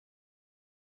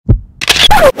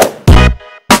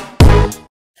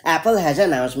Apple has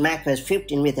announced macOS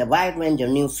 15 with a wide range of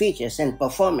new features and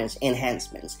performance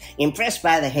enhancements. Impressed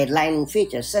by the headlining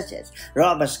features such as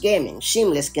robust gaming,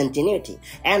 seamless continuity,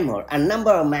 and more, a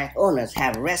number of Mac owners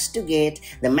have raced to get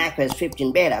the macOS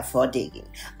 15 beta for digging.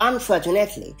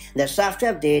 Unfortunately, the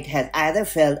software update has either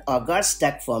failed or got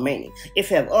stuck for many. If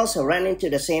you have also run into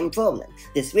the same problem,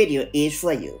 this video is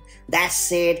for you. That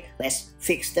said, let's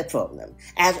fix the problem.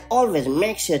 As always,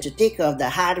 make sure to tick off the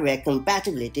hardware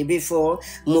compatibility before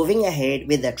moving ahead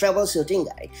with the troubleshooting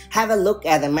guide. Have a look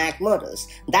at the Mac models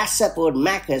that support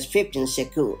macOS 15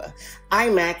 Sequoia,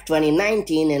 iMac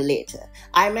 2019 and later,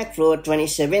 iMac Pro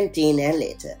 2017 and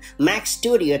later, Mac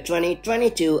Studio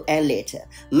 2022 and later,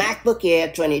 MacBook Air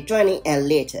 2020 and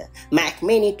later, Mac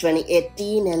Mini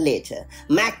 2018 and later,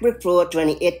 MacBook Pro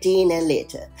 2018 and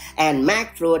later, and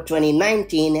Mac Pro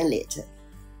 2019 and later.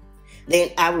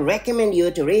 Then I would recommend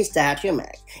you to restart your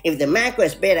Mac. If the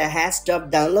macOS beta has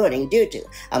stopped downloading due to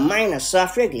a minor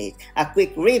software glitch, a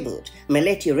quick reboot may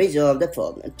let you resolve the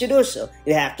problem. To do so,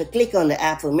 you have to click on the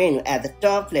Apple menu at the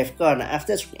top left corner of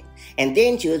the screen and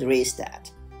then choose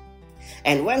Restart.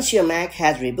 And once your Mac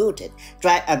has rebooted,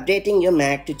 try updating your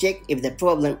Mac to check if the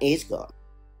problem is gone.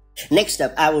 Next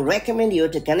up, I will recommend you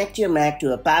to connect your Mac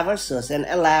to a power source and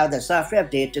allow the software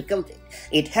update to complete.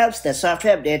 It helps the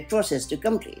software update process to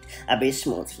complete a bit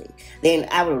smoothly. Then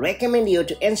I will recommend you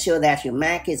to ensure that your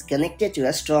Mac is connected to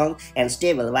a strong and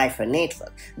stable Wi-Fi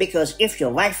network, because if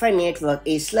your Wi-Fi network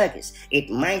is sluggish, it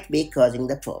might be causing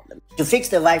the problem. To fix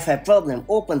the Wi-Fi problem,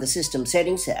 open the System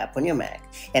Settings app on your Mac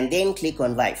and then click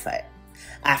on Wi-Fi.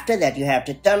 After that, you have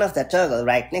to turn off the toggle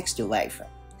right next to Wi-Fi.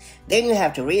 Then you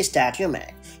have to restart your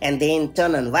Mac and then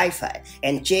turn on Wi-Fi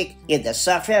and check if the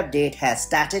software update has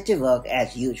started to work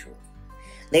as usual.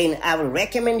 Then I will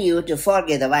recommend you to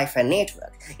forget the Wi-Fi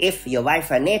network. If your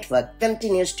Wi-Fi network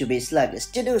continues to be sluggish,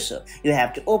 to do so, you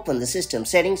have to open the System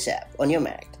Settings app on your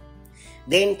Mac.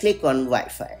 Then click on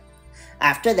Wi-Fi.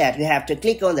 After that, you have to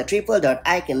click on the triple dot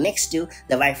icon next to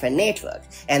the Wi-Fi network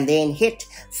and then hit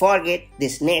Forget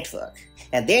this network.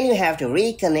 And then you have to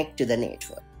reconnect to the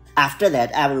network. After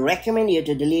that, I will recommend you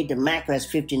to delete the macOS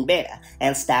 15 beta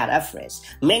and start afresh.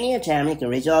 Many a time you can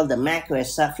resolve the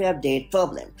macOS software update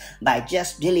problem by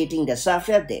just deleting the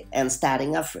software update and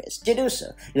starting afresh. To do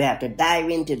so, you have to dive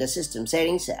into the System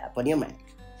Settings app on your Mac.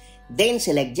 Then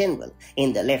select General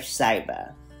in the left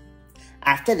sidebar.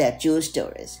 After that, choose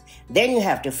Storage. Then you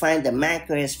have to find the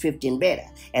macOS 15 beta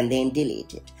and then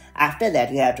delete it. After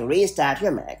that, you have to restart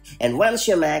your Mac, and once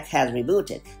your Mac has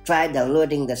rebooted, try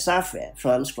downloading the software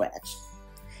from scratch.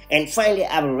 And finally,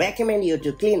 I will recommend you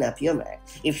to clean up your Mac.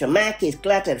 If your Mac is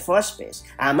cluttered for space,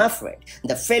 I'm afraid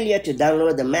the failure to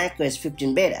download the macOS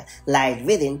 15 beta lies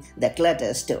within the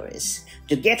clutter storage.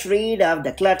 To get rid of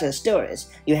the clutter storage,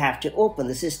 you have to open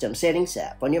the System Settings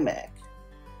app on your Mac.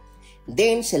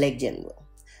 Then select General.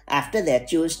 After that,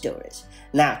 choose Storage.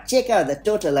 Now check out the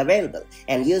total available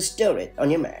and use Storage on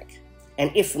your Mac.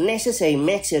 And if necessary,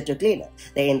 make sure to clean up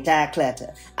the entire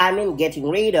clutter. I mean getting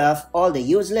rid of all the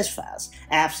useless files,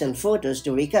 apps and photos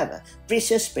to recover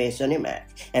precious space on your Mac.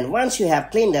 And once you have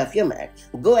cleaned up your Mac,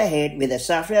 go ahead with the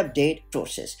software update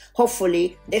process.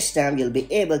 Hopefully this time you'll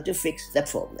be able to fix the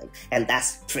problem. And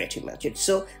that's pretty much it.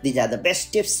 So these are the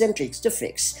best tips and tricks to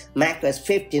fix macOS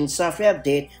 15 software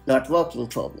update not working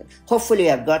problem. Hopefully you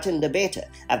have gotten the beta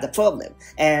of the problem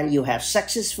and you have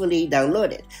successfully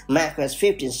downloaded macOS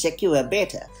 15 Sequoia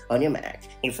beta on your Mac.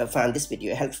 If I found this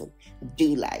video helpful,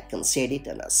 do like and share it,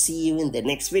 and I'll see you in the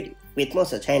next video with more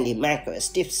such handy macOS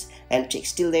tips and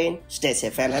tricks. Till then, stay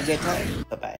safe and have a great time. Bye-bye.